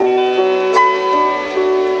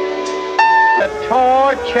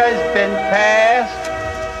torch has been passed.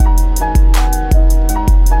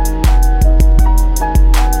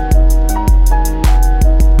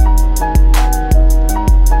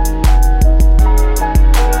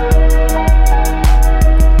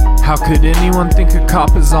 How could anyone think a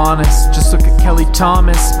cop is honest? Just look at Kelly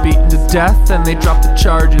Thomas, beaten to death and they dropped the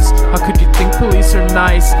charges. How could you think police are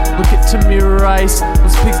nice? Look at Tamir Rice,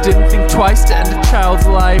 those pigs didn't think twice to end a child's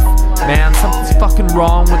life. Man, something's fucking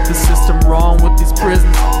wrong with the system, wrong with these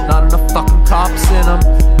prisons. Not enough fucking cops in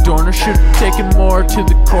them. Dorner should've taken more to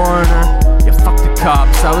the coroner. Yeah, fuck the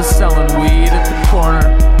cops, I was selling weed at the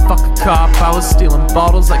corner. Fuck a cop, I was stealing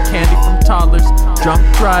bottles like candy from toddlers. Drunk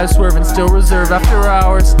drive, swerving, still reserve after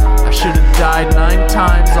hours. I should've died 9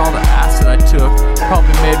 times, all the acid I took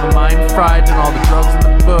probably made my mind fried and all the drugs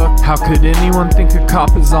in the book. How could anyone think a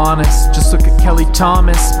cop is honest? Just look at Kelly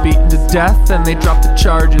Thomas, beaten to death and they dropped the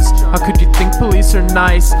charges. How could you think police are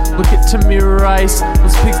nice? Look at Tamir Rice,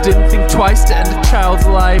 those pigs didn't think twice to end a child's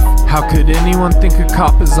life. How could anyone think a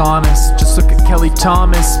cop is honest? Just look at Kelly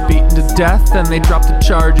Thomas, beaten to death and they dropped the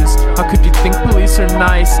charges. How could you think police are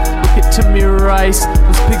nice? Look at Tamir Rice,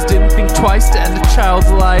 those pigs didn't think twice to end a child's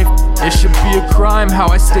life. It should be a crime how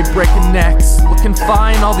I stay breaking necks. Looking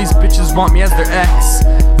fine, all these bitches want me as their ex.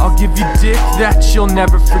 I'll give you dick that you'll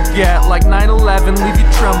never forget. Like 9/11, leave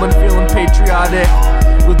you trembling, feeling patriotic.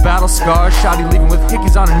 With battle scars, shouty leaving with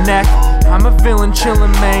hickeys on her neck. I'm a villain,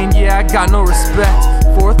 chillin' man, yeah, I got no respect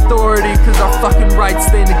for authority, cause our fucking rights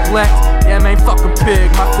they neglect. Yeah, man, fuck a pig,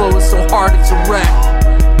 my flow is so hard it's a wreck.